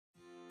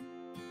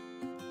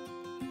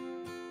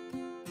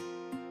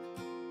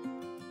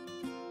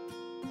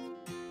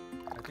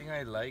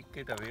I like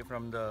it away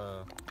from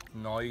the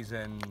noise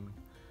and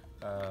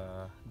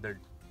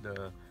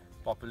the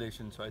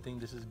population. So I think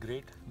this is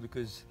great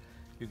because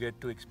you get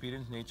to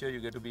experience nature, you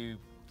get to be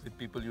with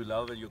people you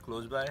love and you're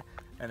close by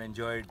and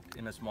enjoy it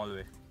in a small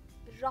way.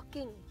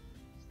 Rocking,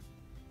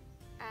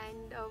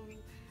 and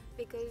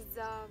because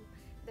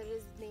there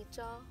is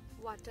nature,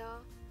 water,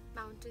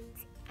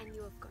 mountains, and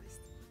you, of course.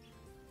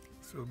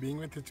 So being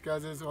with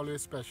Hichkas is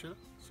always special.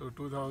 So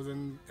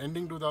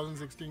ending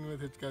 2016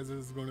 with Hichkas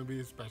is going to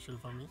be special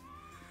for me.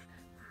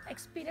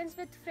 Experience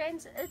with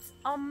friends, it's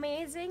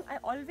amazing. I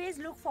always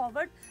look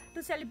forward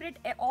to celebrate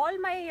all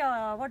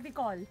my what we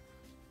call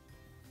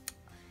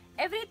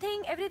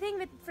everything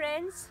with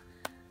friends,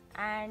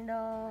 and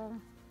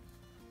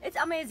it's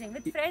amazing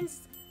with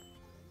friends.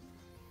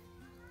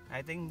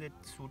 I think that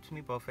suits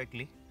me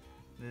perfectly.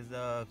 This is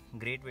a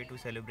great way to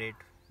celebrate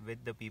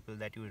with the people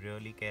that you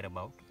really care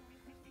about,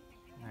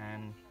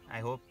 and I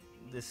hope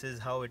this is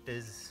how it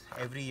is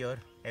every year,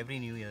 every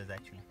New Year's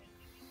actually.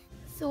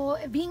 So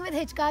being with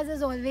Hichkas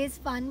is always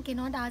fun,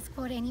 cannot ask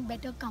for any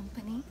better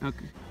company.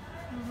 Okay.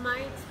 My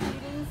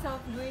experience of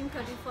doing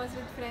 31st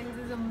with friends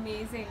is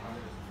amazing.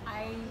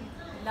 I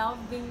love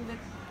being with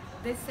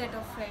this set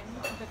of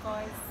friends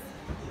because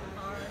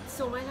it's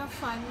so much of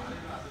fun,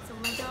 so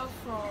much of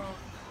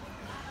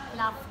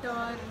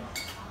laughter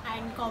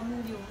and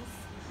common views.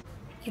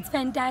 It's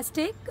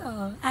fantastic.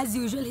 As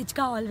usual,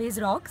 Hichka always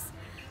rocks.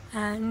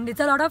 And it's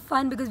a lot of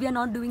fun because we are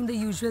not doing the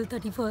usual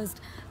 31st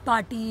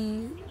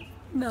party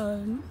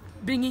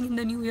bringing in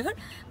the new year,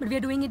 but we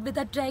are doing it with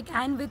a trek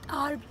and with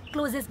our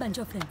closest bunch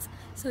of friends.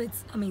 So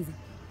it's amazing.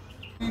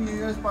 New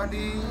Year's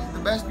party, the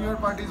best New Year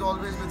party is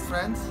always with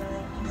friends.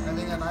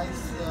 Having a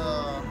nice,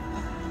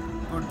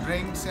 good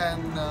drinks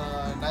and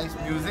nice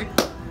music.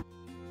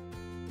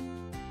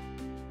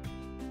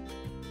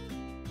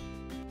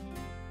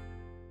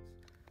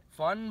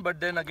 Fun, but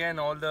then again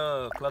all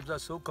the clubs are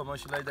so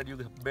commercialized that you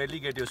barely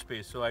get your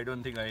space, so I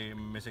don't think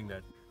I'm missing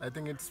that. I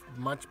think it's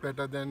much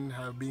better than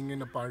being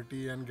in a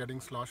party and getting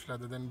sloshed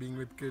rather than being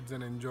with kids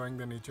and enjoying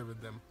the nature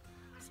with them.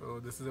 So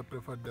this is a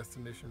preferred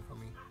destination for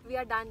me. We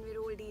are done, we're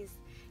oldies.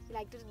 We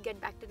like to get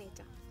back to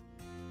nature.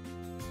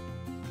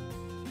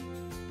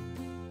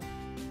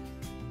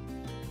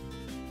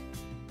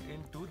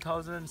 In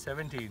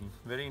 2017,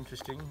 very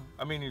interesting.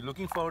 I mean, you're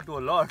looking forward to a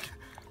lot,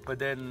 but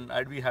then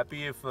I'd be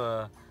happy if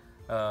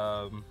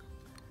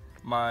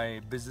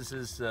my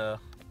businesses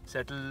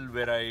settle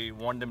where I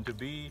want them to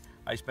be.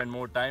 I spend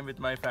more time with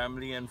my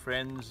family and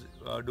friends,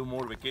 do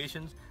more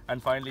vacations,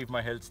 and finally if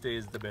my health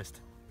stays the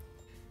best.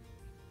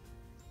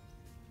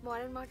 More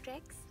and more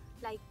treks,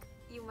 like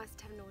you must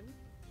have known.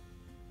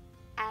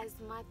 As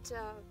much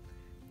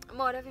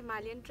more of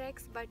Himalayan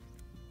treks, but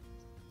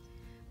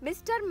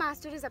Mr.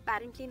 Master is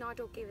apparently not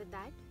okay with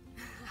that.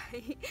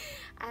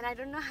 And I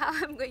don't know how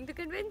I'm going to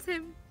convince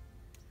him.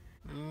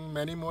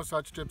 Many more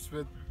such trips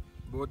with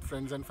both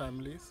friends and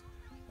families,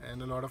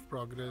 and a lot of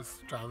progress,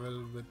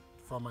 travel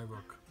for my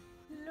work.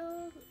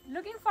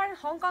 Looking for a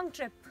Hong Kong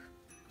trip.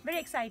 Very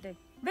excited.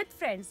 With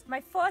friends.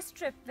 My first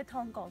trip with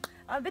Hong Kong.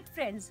 With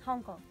friends,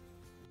 Hong Kong.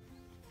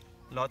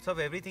 Lots of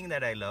everything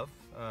that I love.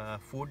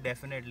 Food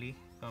definitely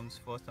comes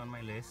first on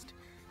my list.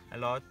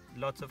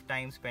 Lots of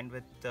time spent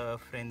with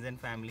friends and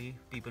family,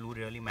 people who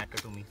really matter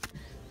to me.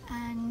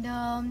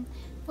 And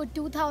for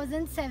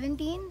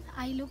 2017,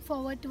 I look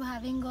forward to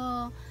having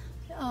a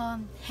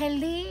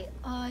healthy,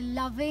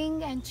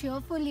 loving and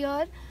cheerful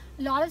year.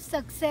 A lot of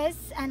success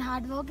and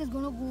hard work is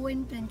going to go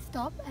in print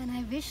stop, and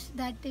I wish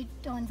that it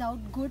turns out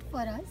good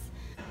for us.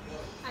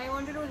 I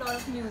want to do a lot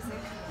of music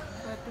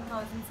for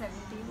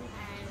 2017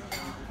 and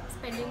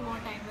spending more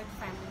time with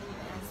family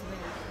as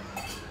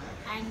well,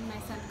 and my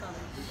son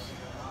Kavish.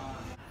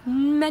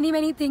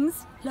 Many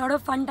things. A lot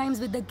of fun times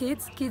with the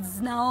kids.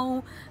 Kids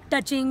now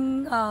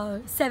touching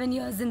 7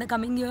 years in the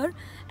coming year,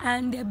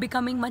 and they're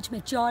becoming much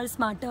mature,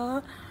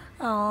 smarter,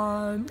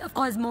 of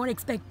course more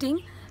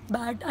expecting,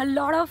 but a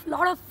lot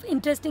of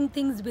interesting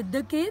things with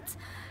the kids.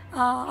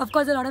 Of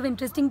course, a lot of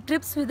interesting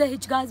trips with the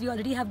Hichkas. We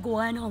already have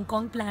Goa and Hong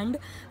Kong planned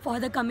for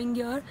the coming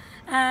year,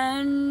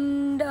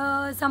 and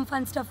some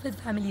fun stuff with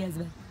family as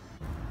well.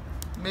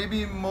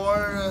 Maybe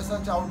more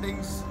such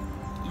outings.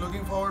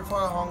 Looking forward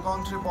for a Hong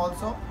Kong trip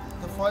also.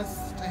 The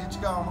first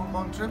Hichka Hong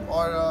Kong trip,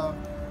 or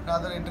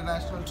rather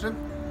international trip.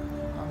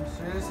 I'm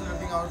seriously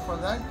looking out for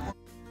that.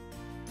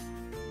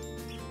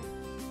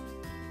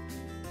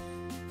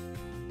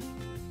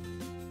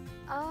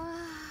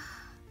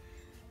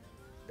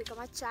 Become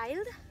a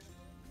child,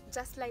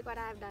 just like what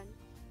I have done.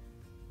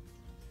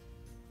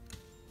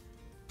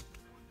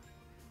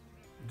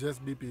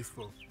 Just be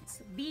peaceful.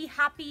 Be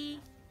happy.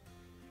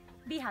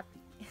 Be happy.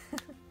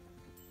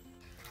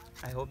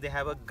 I hope they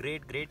have a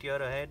great year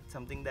ahead,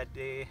 something that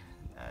they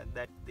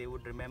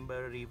would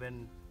remember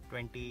even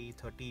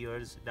 20-30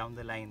 years down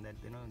the line, that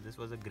this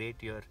was a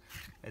great year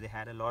where they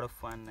had a lot of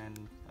fun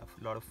and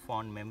a lot of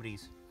fond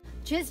memories.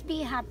 Just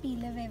be happy,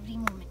 live every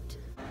moment.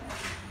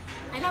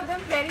 I love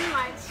them very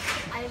much.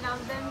 I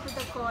love them to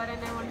the core,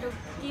 and I want to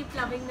keep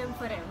loving them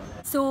forever.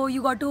 So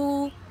you got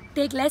to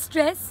take less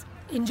stress,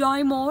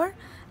 enjoy more,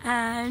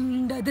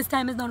 and this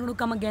time is not going to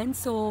come again.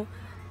 So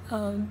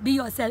be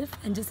yourself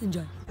and just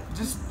enjoy.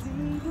 Just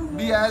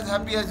be as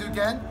happy as you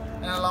can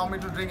and allow me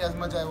to drink as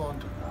much as I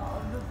want to.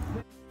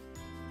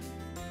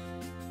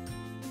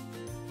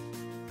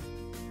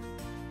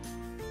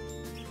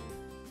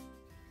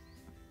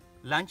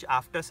 Lunch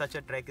after such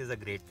a trek is a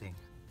great thing.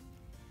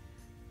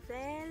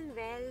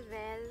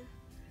 Well.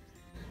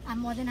 I'm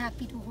more than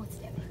happy to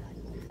host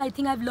everyone. I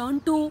think I've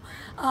learned to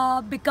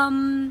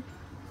become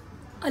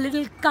a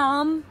little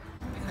calm.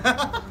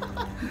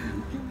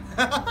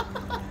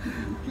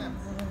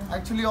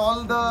 Actually,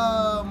 all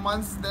the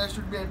months there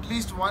should be at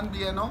least one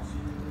BNO,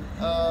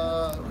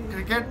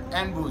 cricket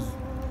and booze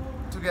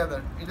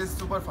together. It is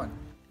super fun.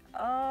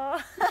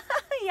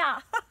 Yeah.